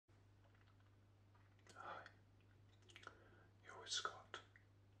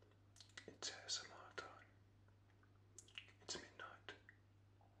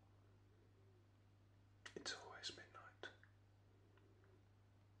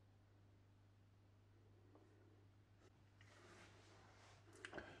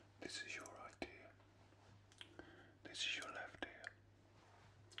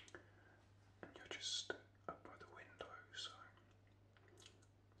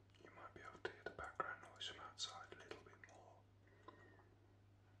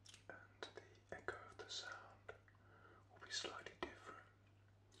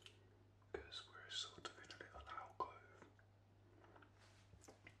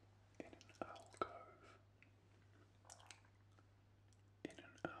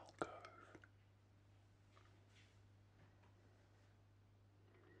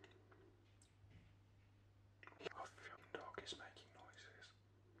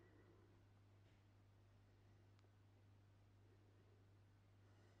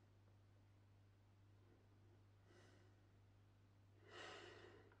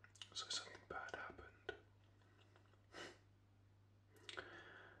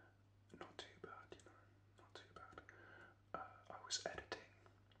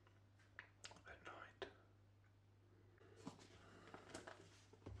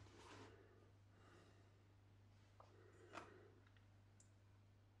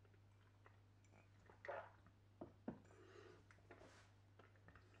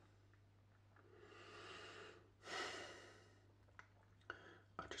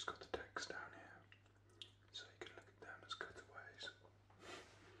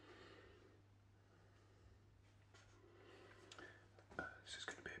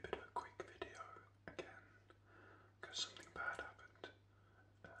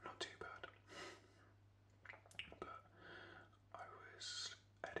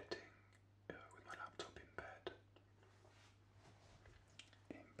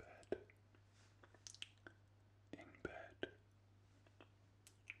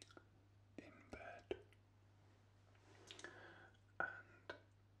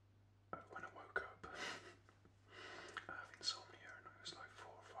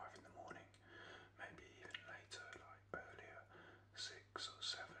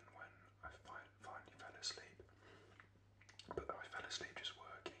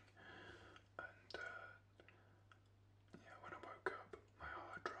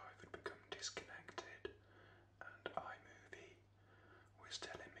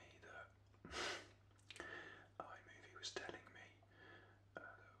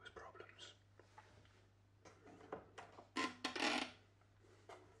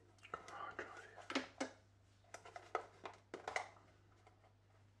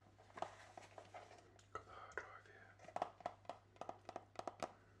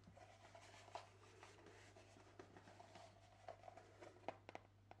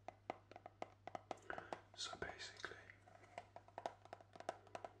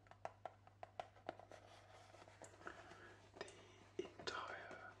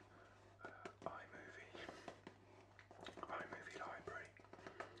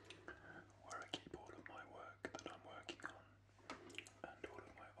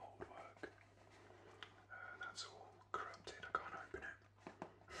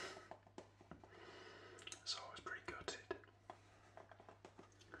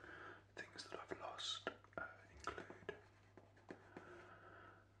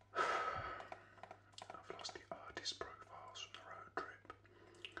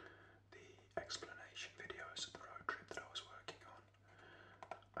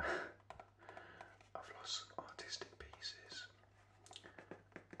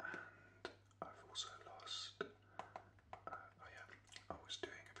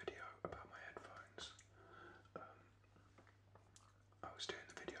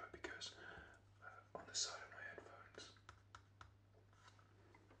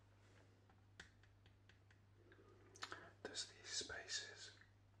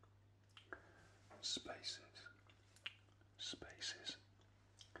spaces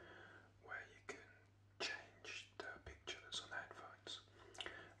where you can change the picture that's on the headphones,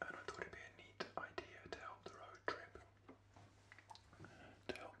 and I thought it'd be a neat idea to help the road trip.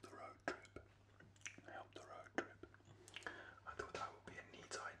 I thought that would be a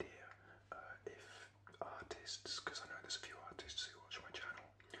neat idea if artists, because I know there's a few artists who watch my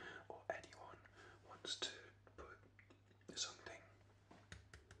channel, or anyone wants to put something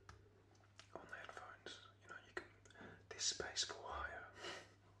on the headphones. You know, you can. This space for hire.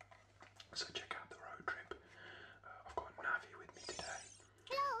 So check out the road trip. I've got Navi with me today.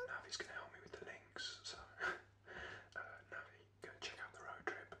 Hello. Navi's going to help me with the links. So Navi, go check out the road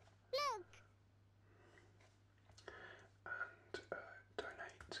trip. Look. And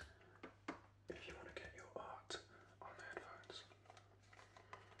donate if you want to get your art on the headphones.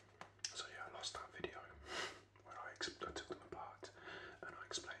 So yeah, I lost that video where I took them apart and I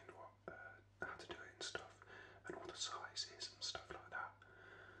explained how to do it and stuff, and all the sizes and stuff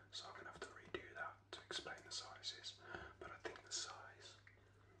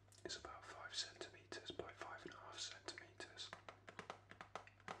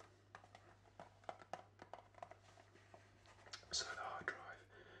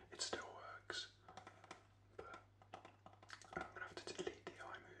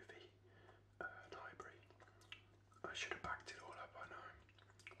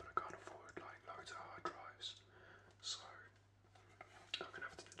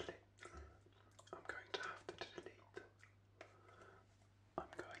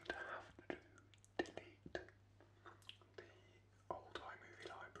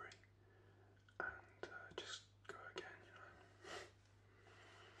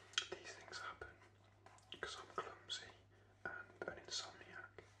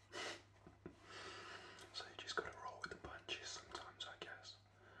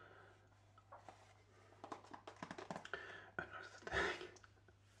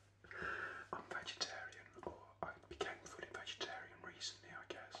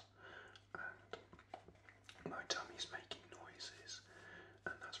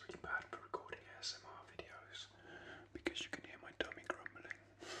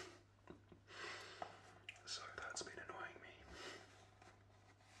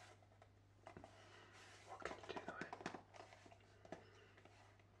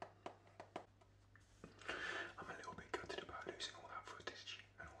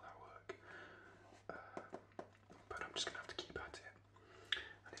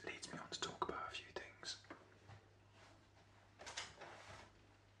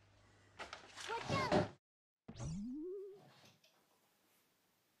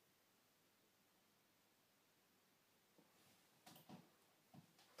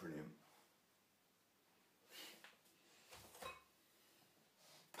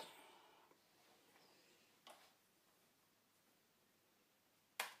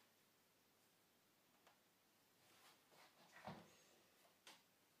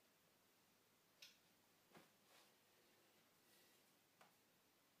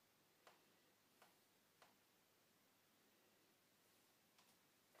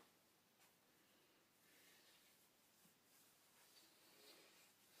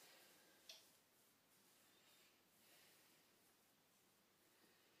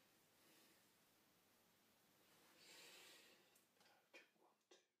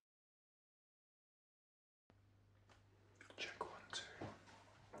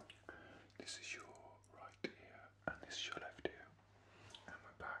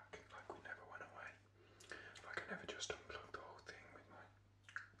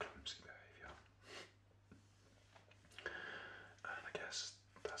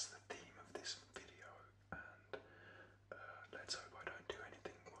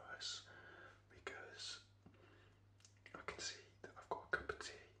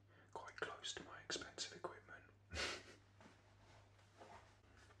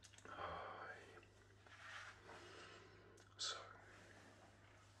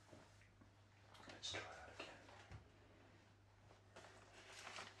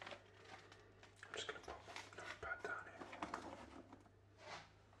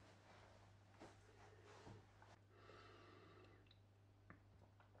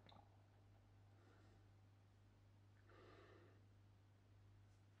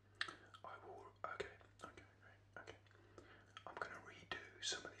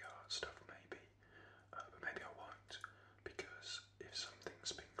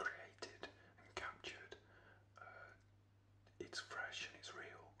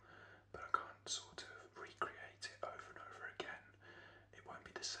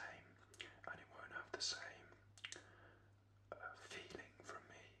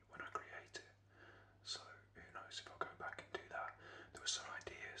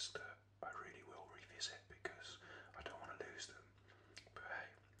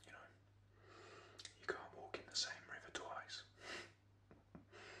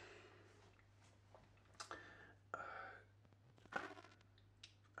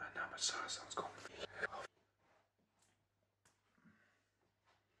sounds cool.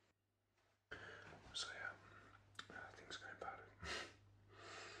 So yeah, things are going bad.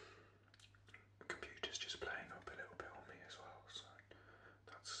 The computer's just playing up a little bit on me as well, so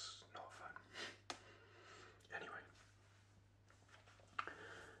that's not fun. Anyway.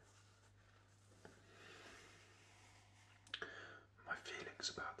 My feelings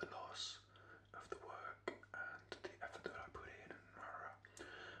about the loss of the work and the effort that I put in,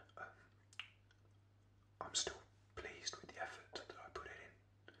 and I'm still pleased with the effort that I put in.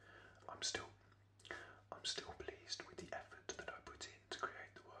 I'm still pleased with the effort that I put in to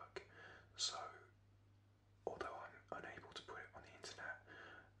create the work. So, although I'm unable to put it on the internet,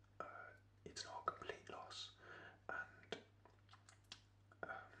 it's not a complete loss. And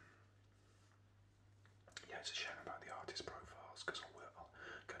yeah, it's a shame about the artist profiles because I'm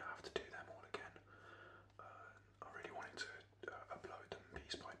going to have to do them all again. I really wanted to upload them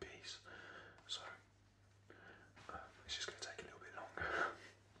piece by piece, so it's just going to take a little bit longer.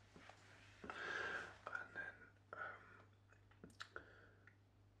 And then,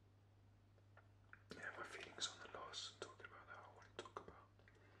 yeah, my feelings on the loss, talking about that, I want to talk about.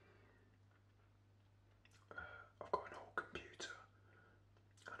 I've got an old computer,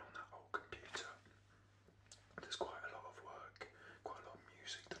 and on that old computer, there's quite a lot of work, quite a lot of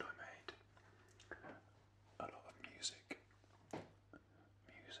music that I made. A lot of music that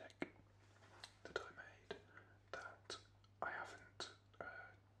I made that I haven't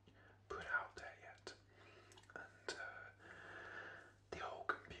put out there yet. And the whole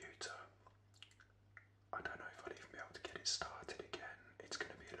computer, I don't know if I'll even be able to get it started again. It's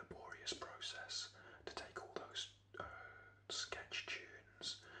going to be a laborious process to take all those sketch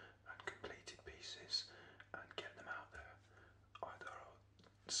tunes and completed pieces and get them out there. Either I'll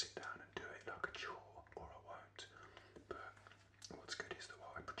sit down and do it like a chore, or I won't. But what's good is that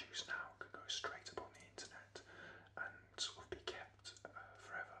what I produce now can go straight up on the internet and sort of be kept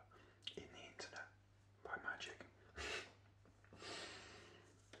forever in the internet by magic.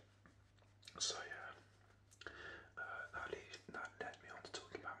 So yeah, that led me on to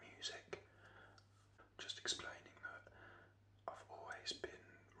talking about music. Just explaining that I've always been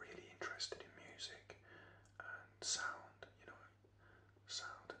really interested in music and sound,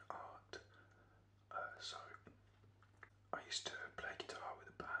 sound and art. So I used to play guitar with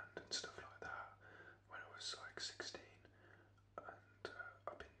a band and stuff like that when I was like 16, and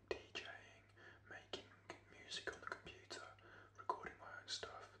I've been DJing, making music on the computer, recording my own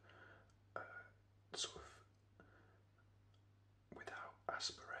stuff, sort of without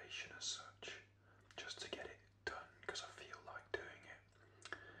aspiration as such, just to get it done because I feel like doing it.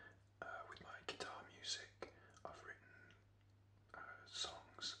 With my guitar music, I've written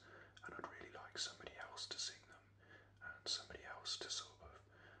songs, and I'd really like somebody else to sing them, and somebody else to sort of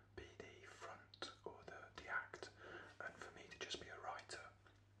be the front or the act, and for me to just be a writer.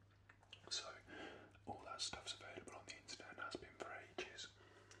 So all that stuff's available on the internet and has been for ages.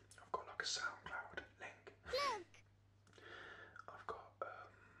 I've got like a SoundCloud link. I've got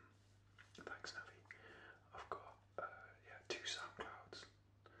thanks Navi. I've got two SoundClouds.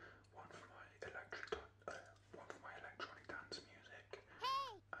 One for my electronic dance music,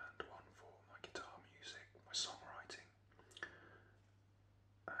 and one for my guitar music, my songwriting.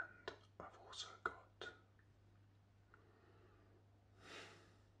 And I've also got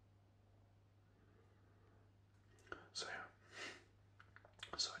so yeah.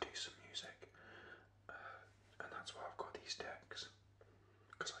 So I do some music, and that's why I've got these decks,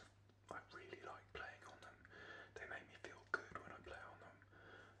 because I really like playing on them. They make me feel good when I play on them.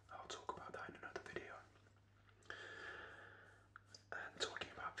 I'll talk about that in another video. And talking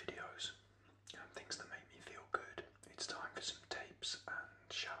about videos and things that make me feel good, it's time for some tapes and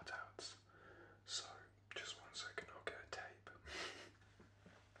shoutouts. So just 1 second, I'll get a tape.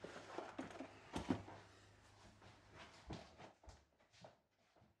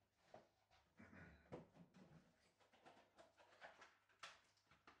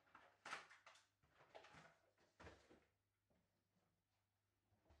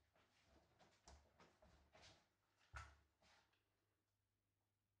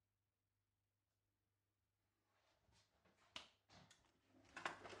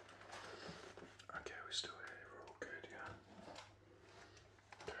 Okay, we're still here, we're all good, yeah.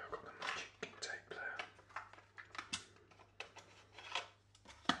 Okay, I've got the magic tape player.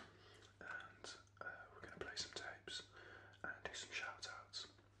 And we're going to play some tapes and do some shoutouts.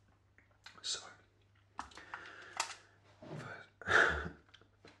 So, first,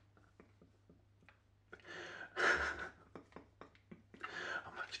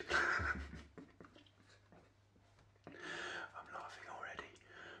 I'm actually I'm laughing already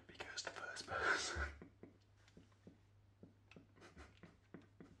because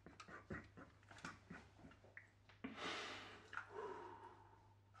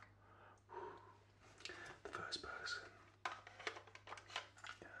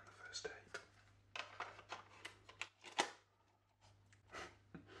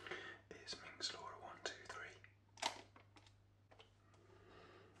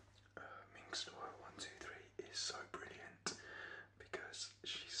so brilliant because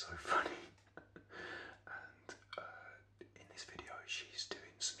she's so funny. And in this video, she's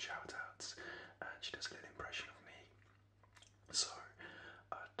doing some shout outs and she does a little impression of me. So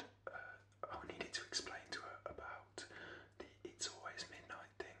I'll need it to explain to her about the It's Always Midnight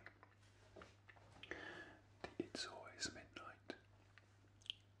thing. The It's Always Midnight.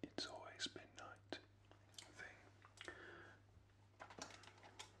 It's Always Midnight thing.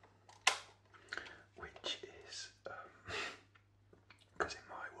 Which is, because in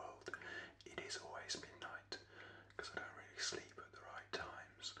my world it is always midnight, because I don't really sleep at the right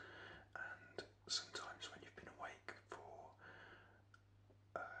times, and sometimes when you've been awake for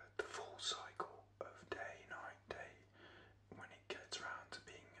the full cycle of day, night, day, when it gets around to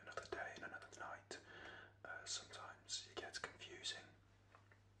being another day and another night, sometimes it gets confusing.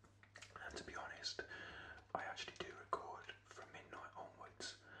 And to be honest, I actually do record from midnight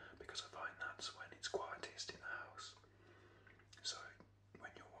onwards because I find that's when it's quietest in the house. So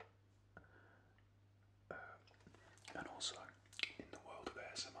when you're and also in the world of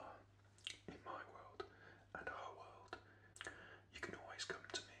ASMR, in my world and our world, you can always come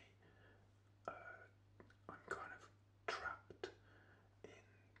to me. I'm kind of trapped in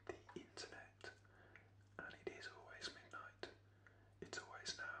the internet, and it is always midnight. It's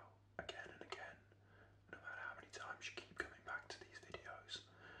always now, again and again. No matter how many times you keep coming back to these videos,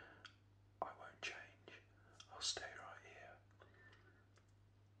 I won't change. I'll stay right here.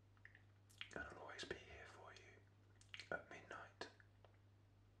 And I'll always be here for you at midnight.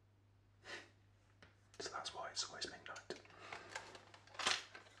 So that's why it's always midnight.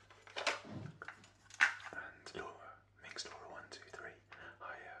 And Laura, Minx Laura 123,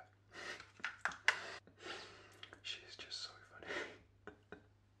 hiya. She's just so funny.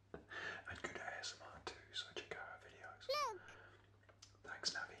 And good at ASMR too, so check out her videos.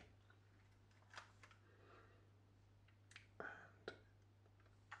 Thanks, Navi. And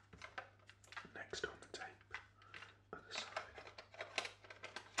next on the tape, other side.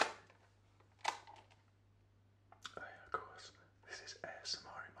 Of course, this is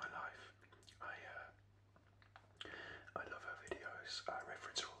ASMR in my life. I love her videos. I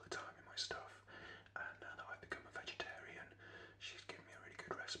reference her all the time in my stuff. And now that I've become a vegetarian, she's given me a really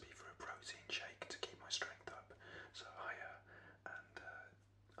good recipe for a protein shake to keep my strength up. So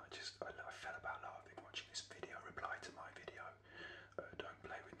and I fell about laughing watching this video reply to my video. Don't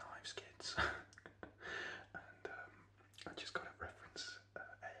play with knives, kids. And I just got to reference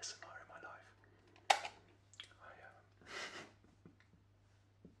ASMR in my life.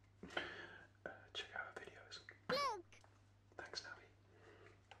 Check out our videos. Thanks, Navi.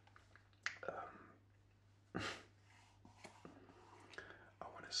 I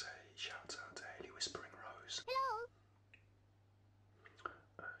want to say shouts out to Haley Whispering Rose. Hello.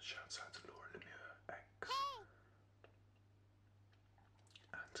 Shouts out to Laura Lemure X. Hey.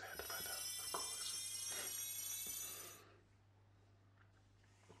 And to Heather Feather, of course.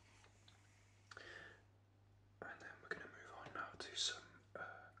 And then we're going to move on now to some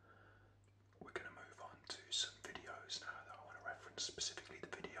videos now that I want to reference, specifically the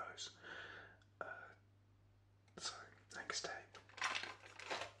videos. So next tape.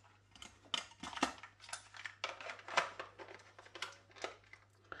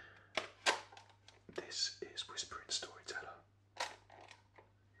 This is Whispering Storyteller,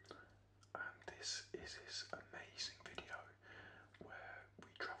 and this is his amazing video where we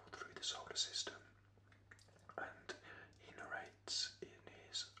travel through the solar system and he narrates in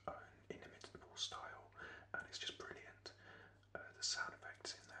his own inimitable style, and it's just brilliant. The sound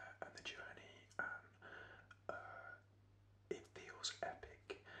effects in there and the journey, and it feels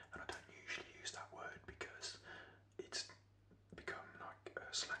epic. And I don't usually use that word because it's become like a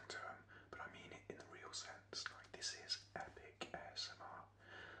slang term, but I mean it in the real sense. Like, this is epic ASMR,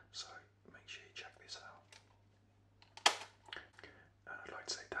 so make sure you check this out. And I'd like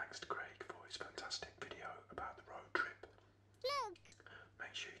to say thanks to Craig for his fantastic video about the road trip. Look.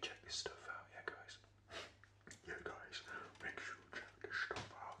 Make sure you check this stuff out, yeah guys. Yeah guys, make sure you check this stuff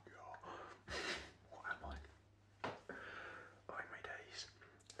out, y'all. What am I? I'm my days.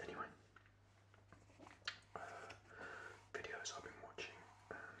 Anyway, videos I've been watching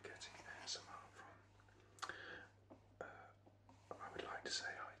and getting ASMR from. I would like to say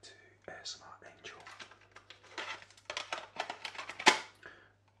hi to ASMR Angel.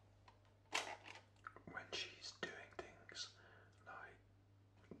 When she's doing things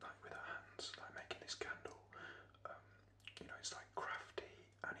like with her hands, like making this candle, it's like crafty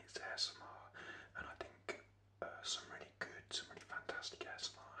and it's ASMR, and I think some really fantastic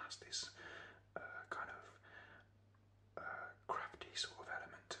ASMR has this kind of crafty sort of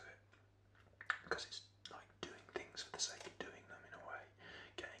element to it, because it's like doing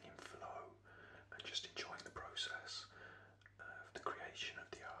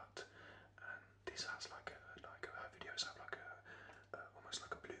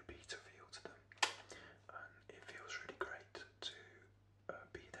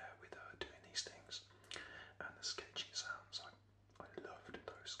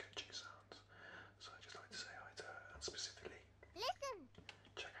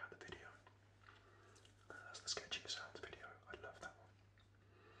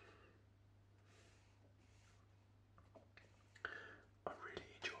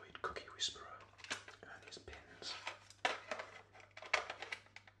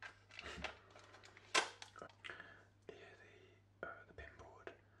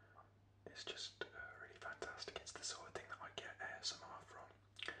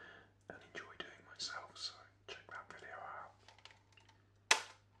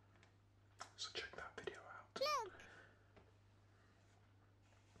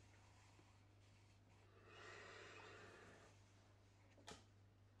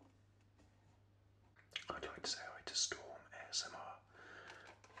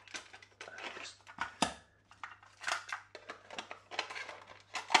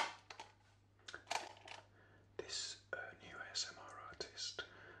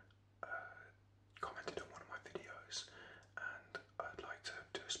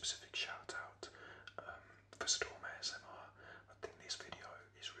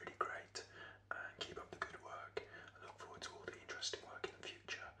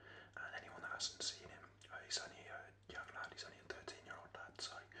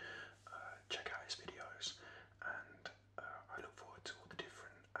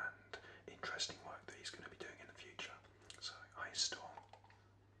storm.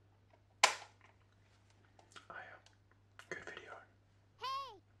 Oh yeah, good video.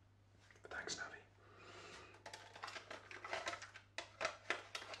 Hey! But thanks, Navi.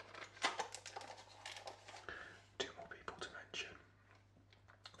 Two more people to mention.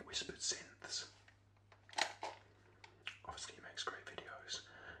 Whispered Synths. Obviously he makes great videos,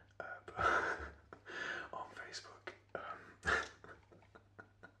 but on Facebook,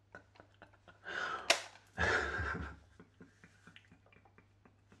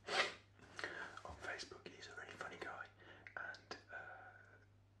 on Facebook he's a really funny guy, and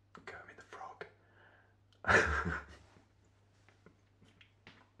Kermit the Frog. I'm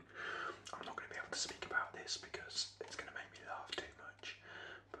not going to be able to speak about this because it's going to make me laugh too much,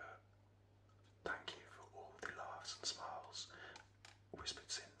 but thank you for all the laughs and smiles. Whispered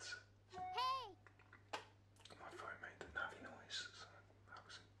Synths. Hey! My phone made the Navi noise, so that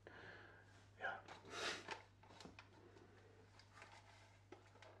was it. Yeah.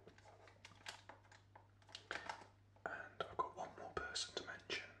 And I've got one more person to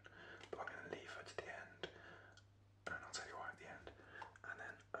mention, but I'm going to leave her to the end, and I'll tell you why at the end. And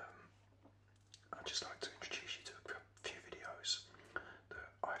then I'd just like to introduce you to a few videos that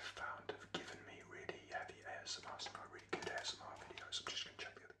I've found have given me really heavy ASMR, some really good ASMR videos. I'm just going to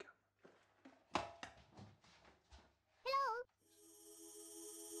check the other camera. Hello!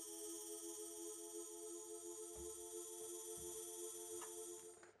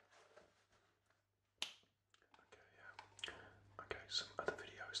 Okay, yeah. Okay, some other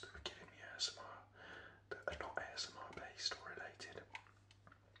videos that were giving me ASMR that are not ASMR based or related.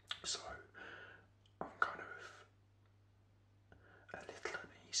 So I'm kind of a little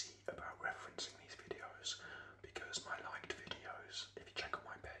uneasy about referencing these videos because my liked videos, if you check on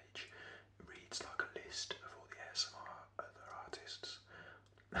my page, it reads like a list of all the ASMR other artists.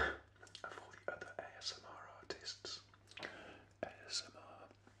 Of all the other ASMR artists. ASMR.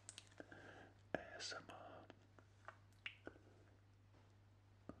 ASMR.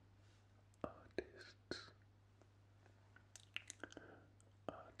 Artists.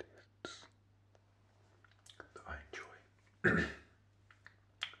 Artists. That I enjoy.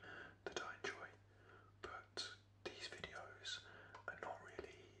 That I enjoy. But these videos are not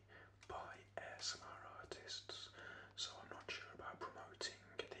really by ASMR artists, so I'm not sure about promoting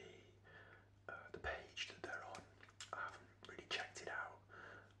the page that they're on. I haven't really checked it out.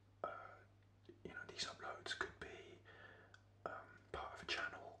 These uploads could be part of a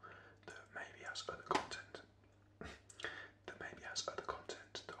channel that maybe has other content. That maybe has other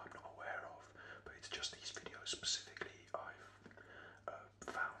content that I'm not aware of, but it's just these videos specifically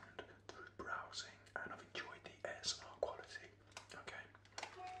I've found through browsing, and I've enjoyed the ASMR quality. Okay.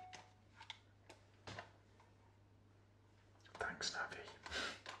 Thanks, Navi.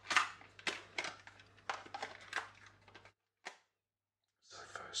 So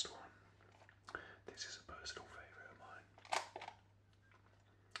first one, this is a personal favourite of mine.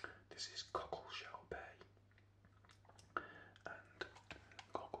 This is Cockleshell Bay, and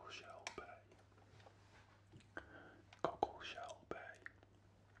Cockleshell Bay, Cockleshell Bay,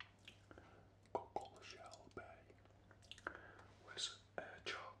 Cockleshell Bay was a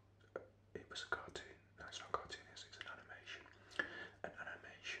chart. It was a cartoon. No, it's not a cartoon. It's an animation. An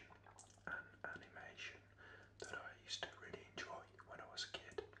animation that I used to really enjoy when I was a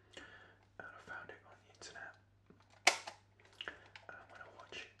kid, and I found it on the internet. And when I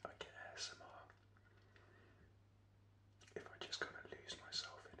watch it, I get ASMR. If I just kind of lose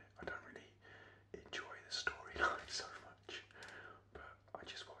myself in it, I don't really enjoy the storyline so much, but I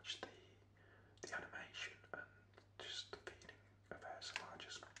just watch the animation, and just the feeling of ASMR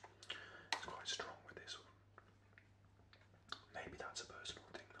just is quite strong with this one. Maybe that's a personal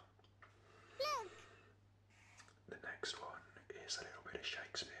thing though. The next one is a little bit of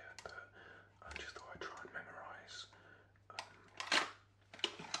Shakespeare that I just thought I'd try and memorise.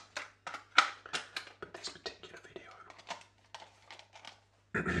 But this particular video,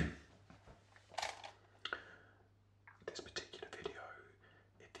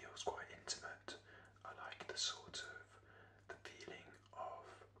 it feels quite intimate. I like the sort of the feeling of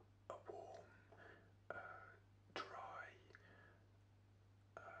a warm, dry,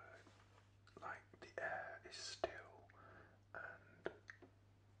 like the air is still, and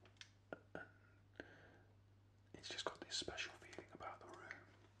it's just got this special feeling about the room.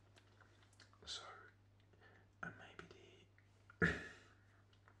 So, and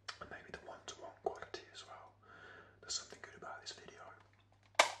maybe the one-to-one quality as well. There's something good about this video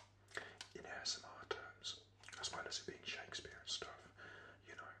in ASMR terms, as well as it being Shakespeare and stuff,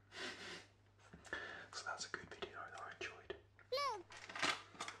 you know. So that's a good video that I enjoyed.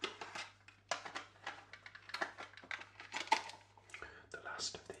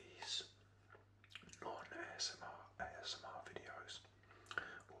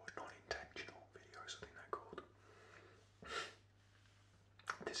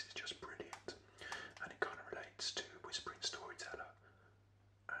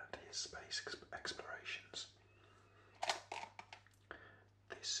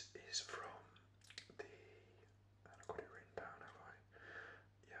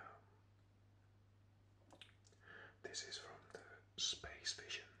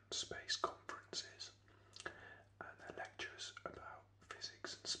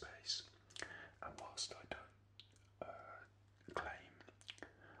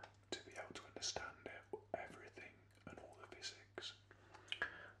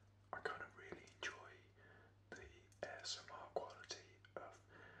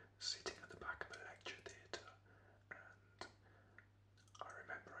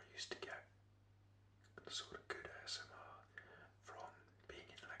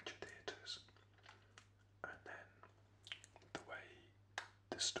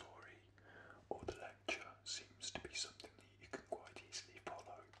 story or the lecture seems to be something that you can quite easily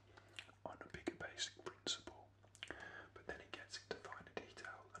follow on a bigger basic principle, but then it gets into finer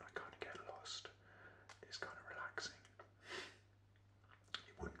detail and I kind of get lost. It's kind of relaxing.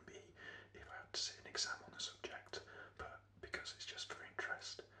 It wouldn't be if I had to sit an exam on the subject, but because it's just for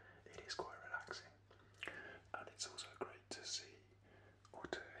interest, it is quite relaxing. And it's also great to see or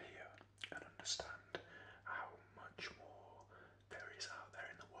to hear and understand how much more there is out there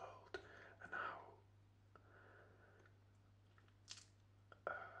in the world, and how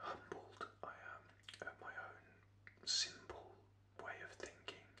humbled I am at my own simple way of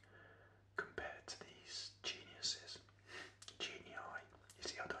thinking compared to these geniuses. Genii. You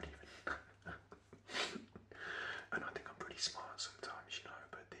see, I don't even and I think I'm pretty smart sometimes, you know,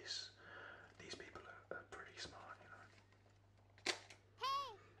 but these people are pretty smart, you know.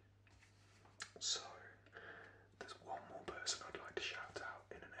 So there's one more person I'd like to shout out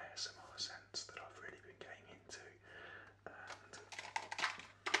in an ASMR sense that I've really been getting into, and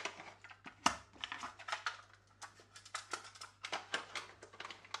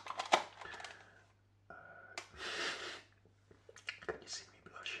can you see me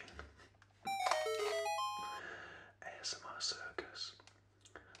blushing? ASMR Circus.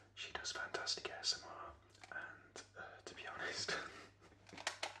 She does fantastic ASMR, and to be honest,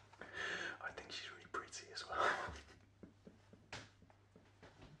 I think she's really pretty as well.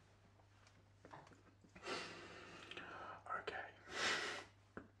 Okay.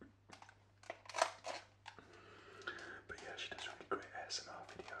 But yeah, she does really great ASMR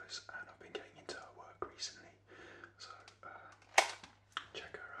videos, and I've been getting into her work recently, so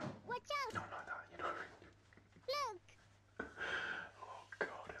check her out. Watch out! Not like that, you know. Look! Oh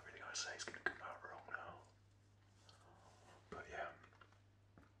god, everything I say is going to come out wrong now. But yeah,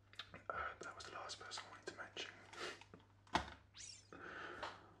 that was the last person I wanted to mention.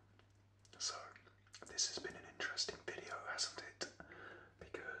 So, this has been an interesting video, hasn't it?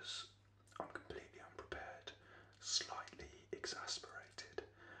 Because I'm completely unprepared, slightly exasperated,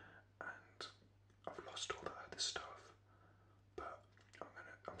 and I've lost all that other stuff. But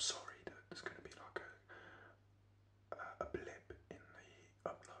I'm sorry that there's gonna be like a blip in the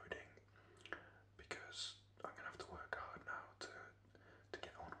uploading, because I'm gonna have to work hard now to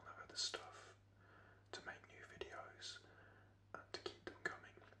get on all that other stuff, to make new videos and to keep them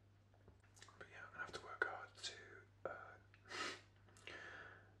coming. But yeah, I'm gonna have to work hard to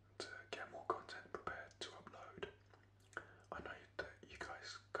get more content prepared to upload. I know that you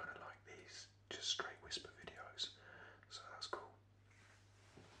guys kind of like these just straight whisper videos, so that's cool.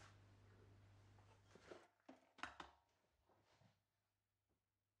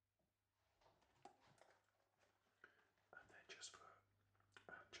 And then just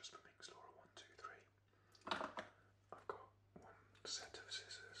for Mix Laura 1, 2, 3, I've got one set of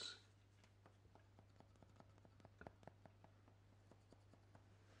scissors.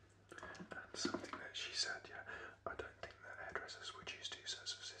 And something that she said, yeah, I don't think that hairdressers would use two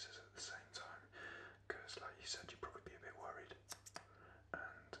sets of scissors at the same time, because like you said, you'd probably be a bit worried,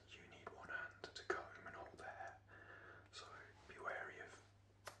 and you need one hand to comb and hold the hair, so be wary of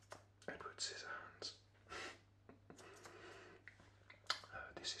Edward's scissor hands.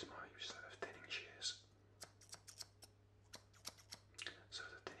 This is my set of thinning shears. So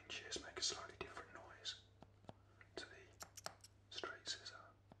the thinning shears make a slightly different noise to the straight scissor.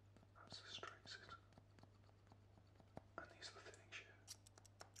 That's the straight scissor.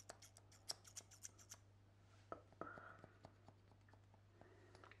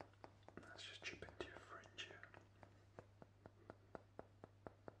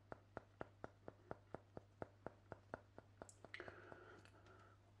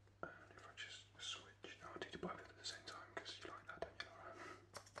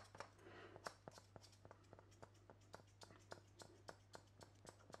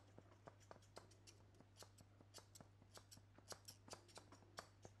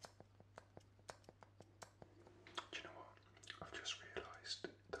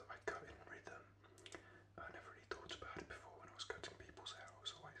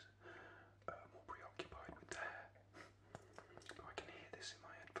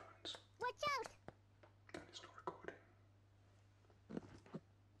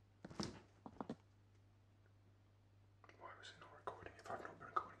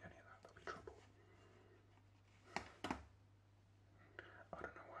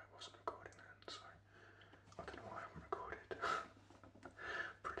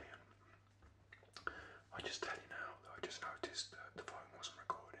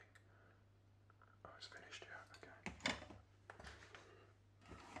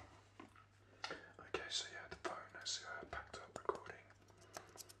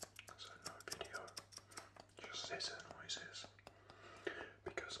 scissor noises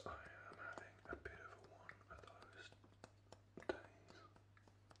because I am having a bit of one of those days.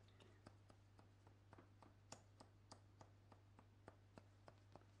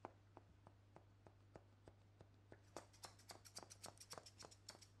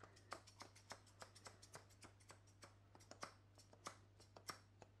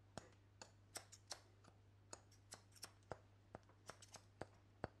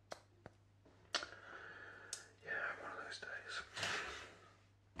 Yeah, one of those days.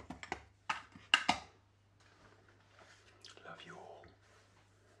 Love you all.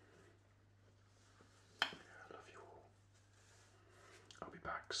 Yeah, love you all. I'll be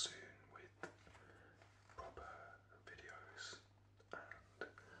back soon.